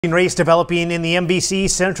Race developing in the MVC,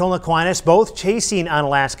 Central and Aquinas both chasing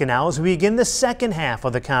Onalaska now as we begin the second half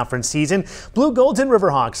of the conference season. Blue Golds and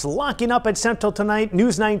Riverhawks locking up at Central tonight.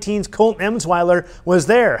 News 19's Colton Emsweiler was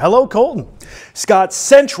there. Hello, Colton. Scott,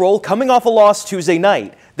 Central coming off a loss Tuesday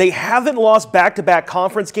night. They haven't lost back-to-back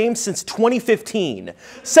conference games since 2015.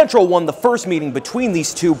 Central won the first meeting between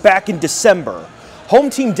these two back in December. Home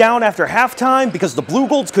team down after halftime because the Blue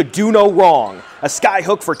Golds could do no wrong. A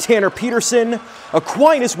skyhook for Tanner Peterson.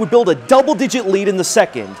 Aquinas would build a double-digit lead in the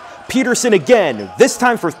second. Peterson again, this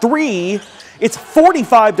time for three. It's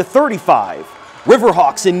 45-35.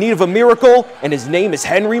 Riverhawks in need of a miracle, and his name is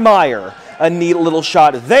Henry Meyer. A neat little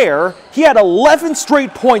shot there. He had 11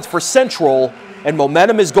 straight points for Central, and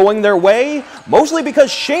momentum is going their way, mostly because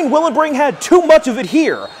Shane Willenbring had too much of it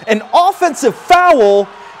here. An offensive foul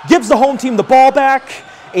gives the home team the ball back,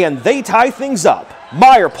 and they tie things up.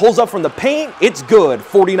 Meyer pulls up from the paint. It's good,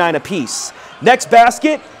 49 apiece. Next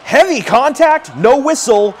basket, heavy contact, no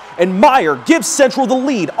whistle, and Meyer gives Central the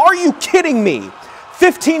lead. Are you kidding me?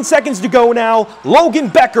 15 seconds to go now. Logan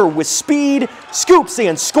Becker with speed, scoops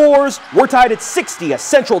and scores. We're tied at 60 as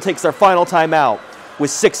Central takes their final timeout. With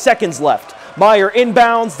 6 seconds left, Meyer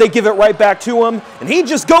inbounds. They give it right back to him, and he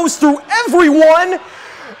just goes through everyone, and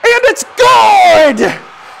it's good!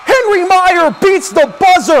 Henry Meyer beats the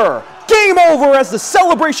buzzer. Game over as the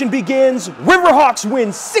celebration begins. Riverhawks win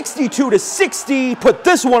 62-60. Put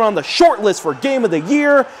this one on the short list for Game of the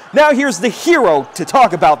Year. Now here's the hero to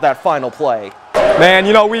talk about that final play. Man,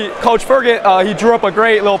 Coach Ferguson, he drew up a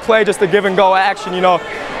great little play, just a give and go action,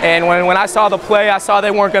 And when I saw the play, I saw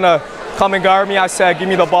they weren't gonna come and guard me. I said, give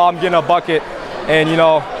me the ball, I'm getting a bucket. And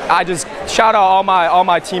I just shout out all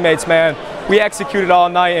my teammates, man. We executed all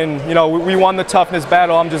night, and we won the toughness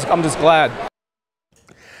battle. I'm just glad.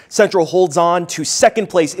 Central holds on to second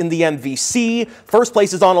place in the MVC. First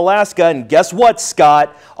place is Onalaska, and guess what,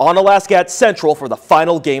 Scott? Onalaska at Central for the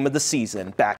final game of the season. Back